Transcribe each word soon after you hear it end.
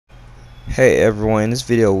Hey everyone, in this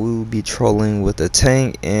video we will be trolling with a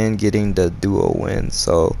tank and getting the duo win,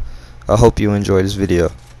 so I hope you enjoy this video.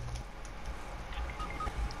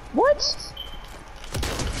 What?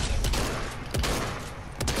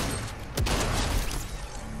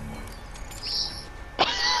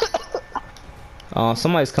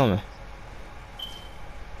 Somebody's coming.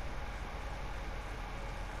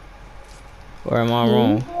 Or am I Do you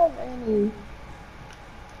wrong? have any?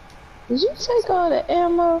 Did you take all the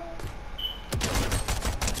ammo?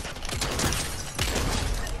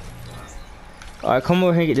 Alright, come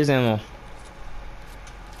over here and get this ammo.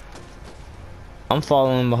 I'm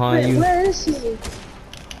following behind you. Where is he?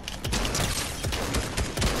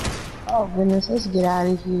 Oh goodness, let's get out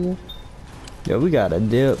of here. Yo, we got a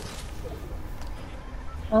dip.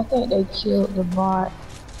 I think they killed the bot.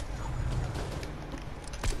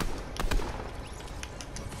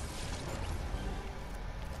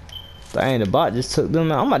 Dang, the bot just took them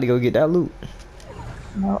out. I'm about to go get that loot.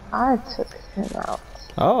 No, I took him out.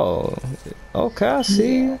 Oh, okay, I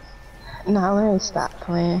see. Yeah. Nah, let me stop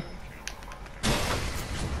playing.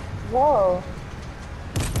 Whoa.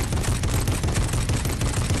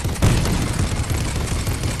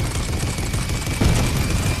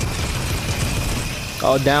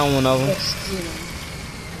 Oh, down one of them. Let's get him.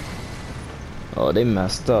 Oh, they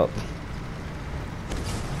messed up.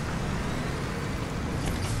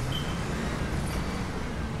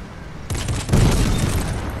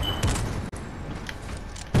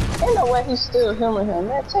 Ain't no way he's still healing him.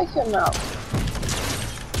 Man, take him out.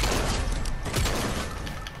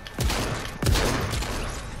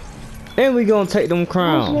 And we gonna take them Where's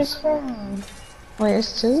crowns. your crown? Wait,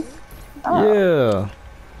 it's two? Oh. Yeah.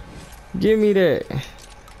 Give me that.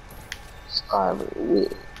 Scarlet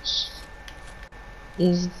Witch.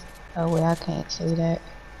 Is oh wait, I can't say that.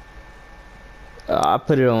 I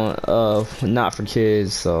put it on not for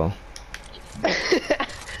kids, so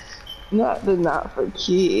Not for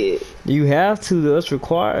kids. you have to though, it's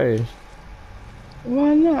required.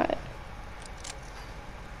 Why not?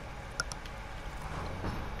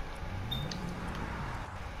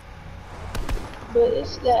 But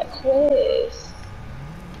it's that quest.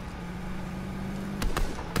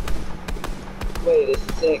 Wait a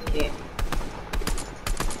second.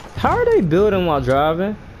 How are they building while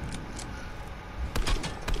driving?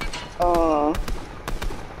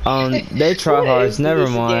 They tryhards, never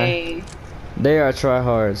mind. Game? They are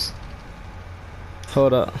tryhards.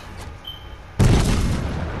 Hold up.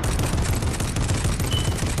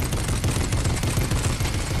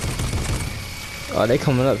 Oh, they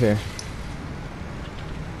coming up here.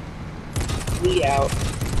 We out.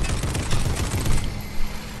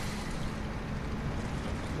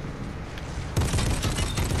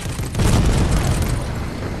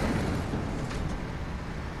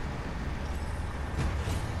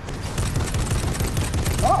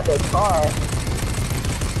 Not the car.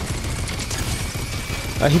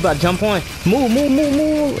 He about to jump on. Move.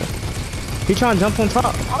 He trying to jump on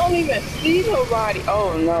top. I don't even see nobody.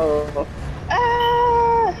 Oh no.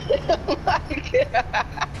 Ah! Oh my god.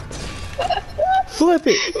 Flip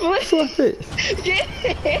it. Flip it. Yeah.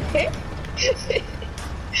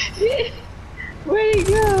 Where'd he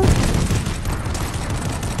go?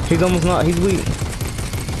 He's almost not. He's weak.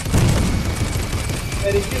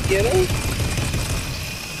 Where did you get him?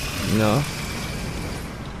 No.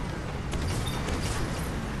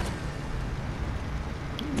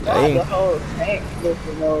 God, the whole tank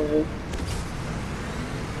looking over.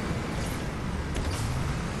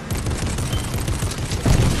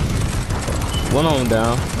 One on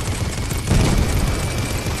down.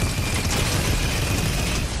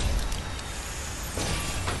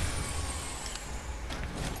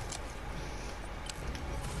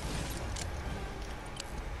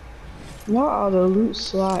 Not all the loot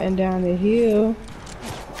sliding down the hill.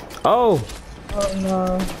 Oh. Oh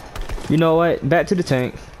no. You know what? Back to the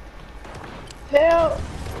tank. Help!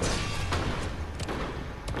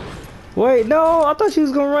 Wait, no. I thought you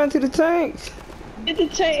was gonna run to the tank. Get the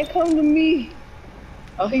tank and come to me.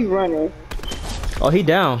 Oh, he running. Oh, he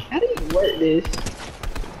down. How do you work this?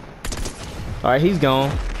 Alright, he's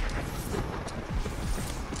gone.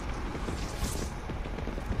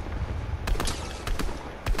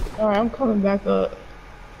 Alright, I'm coming back up.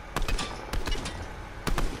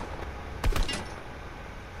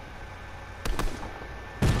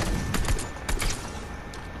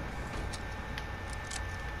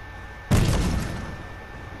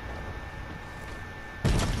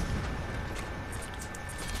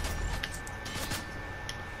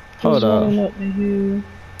 Hold up. Running up the hill.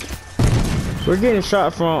 We're getting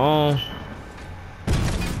shot from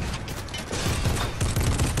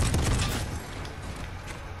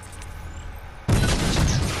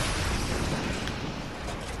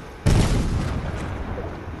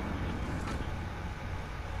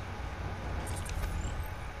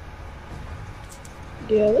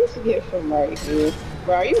Yeah, let's get from right here.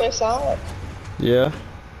 Bro, are you inside? Yeah.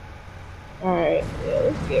 Alright, yeah,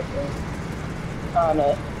 let's get from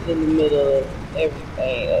kinda in the middle of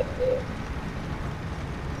everything up there.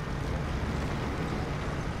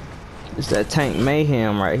 It's that tank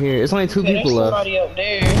mayhem right here. It's only two Okay, people there's left. somebody up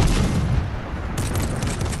there.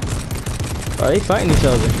 Oh, they fighting each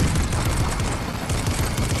other.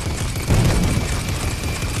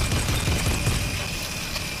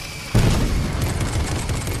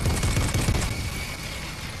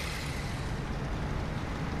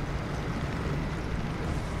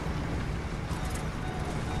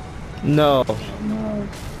 No. No.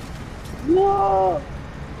 No!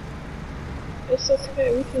 It's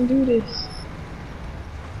okay, we can do this.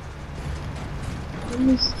 Let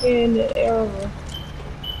me scan the area.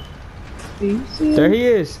 Do you see There him? he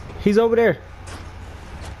is. He's over there.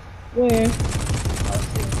 Where?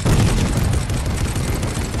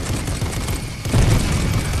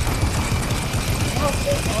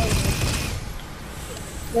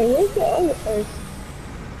 Wait, where's the other person?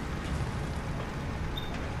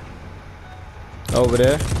 Over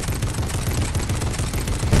there.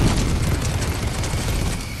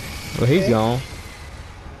 Well, he's Okay. gone.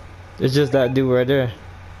 It's just that dude right there.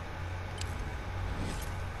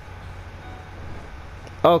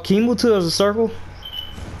 Oh, can you move to the circle?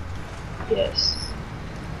 Yes.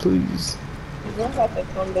 Please. He's gonna have to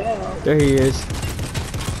come down. There he is.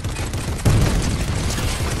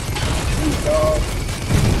 He's gone.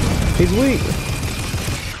 He's weak.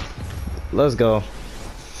 Let's go.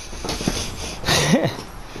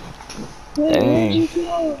 Wait, where'd you Dang.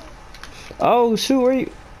 go? Oh, shoot. Where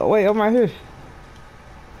you? Oh, wait, I'm right here.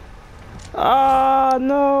 Ah,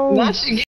 no. Not you